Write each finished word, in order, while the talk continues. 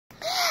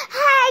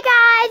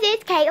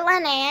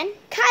Caitlin and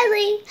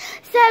Kylie.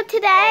 So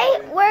today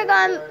we're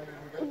gonna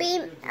be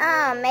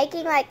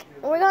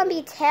we're gonna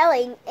be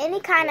telling any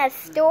kind of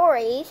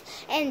stories,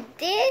 and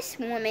this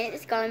woman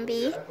is gonna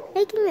be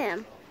making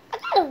them. I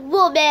got a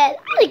little bit.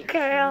 I'm a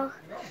girl.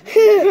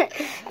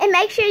 And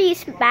make sure you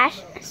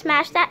smash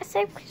that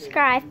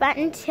subscribe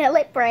button till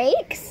it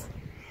breaks,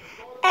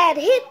 and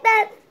hit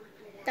that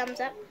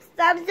thumbs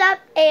up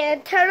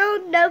and turn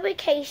on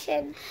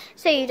notification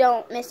so you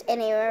don't miss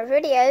any of our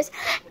videos,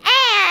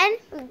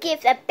 and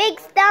give a big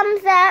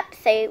thumbs up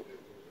so you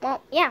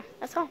won't, yeah,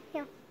 that's all,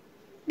 yeah.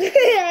 I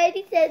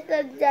already said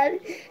thumbs up.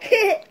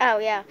 Oh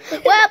yeah,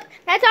 well,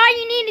 that's all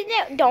you need to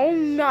do.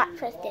 Don't not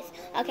press this.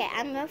 Okay,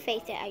 I'm gonna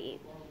face it at you.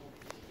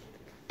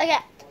 Okay,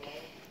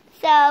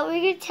 so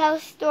we're gonna tell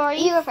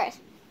stories. You go first.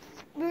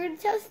 We're gonna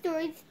tell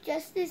stories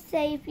just to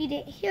say if you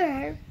didn't hear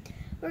her.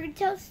 We're going to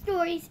tell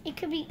stories. It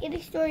could be any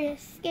story, a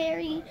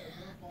scary,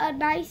 a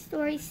nice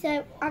story.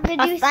 So I'm going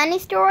to do a funny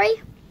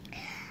story.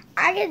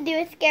 I'm going to do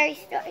a scary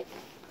story.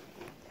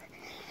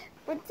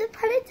 Once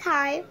upon a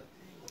time,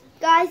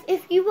 guys,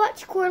 if you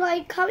watch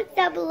Coraline, comment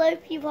down below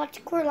if you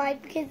watch Coraline,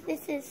 because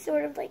this is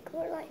sort of like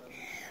Coraline.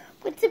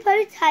 Once upon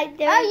a time,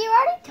 there... Oh, you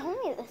already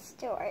told me the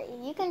story.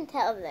 You can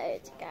tell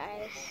those,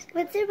 guys.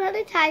 Once upon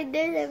a time,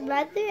 there's a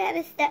mother and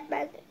a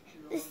stepmother.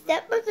 The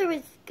stepmother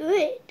was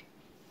good,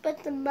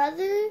 but the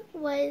mother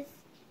was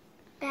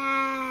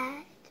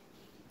bad.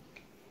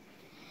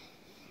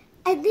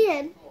 And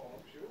then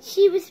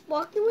she was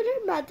walking with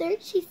her mother.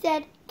 She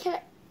said,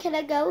 can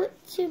I go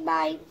to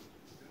my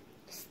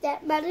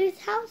stepmother's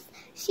house?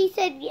 She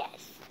said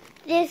yes,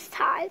 this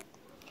time.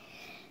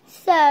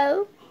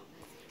 So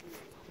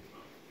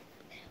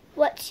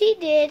what she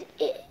did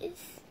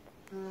is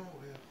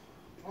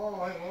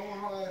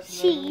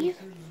she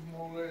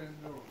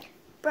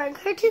brought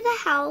her to the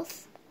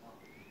house.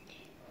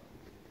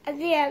 And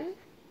then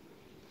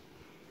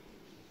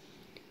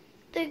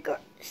the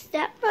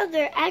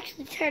stepmother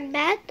actually turned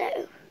bad,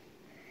 though.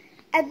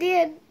 And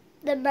then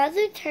the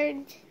mother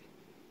turned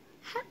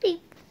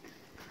happy.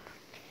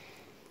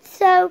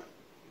 So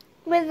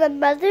when the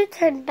mother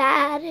turned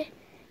bad,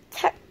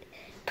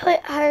 put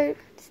her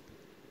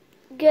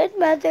good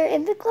mother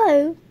in the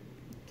globe,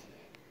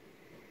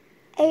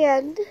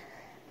 and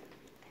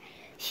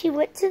she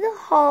went to the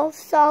hall,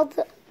 saw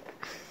the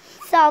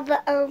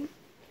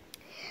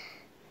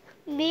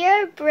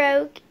mirror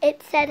broke.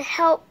 It said,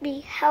 help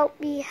me, help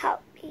me,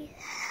 help me,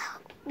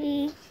 help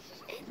me.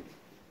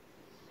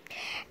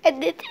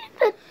 And then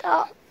the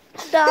doll.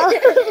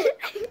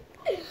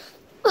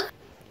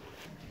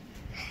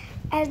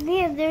 And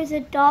then there's a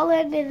doll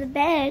under the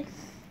bed.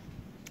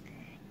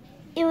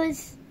 It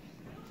was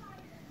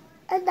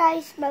a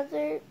nice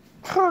mother.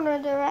 Turned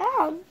it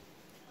around.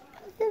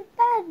 It was a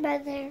bad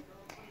mother.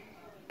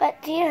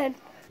 But then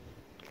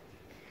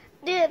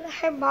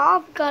her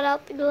mom got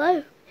out the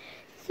globe.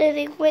 So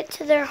they went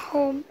to their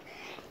home.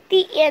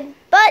 The end.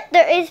 But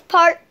there is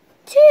part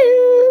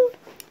 2.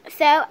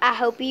 So I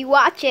hope you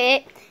watch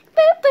it.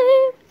 Boo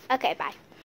boo. Okay, bye.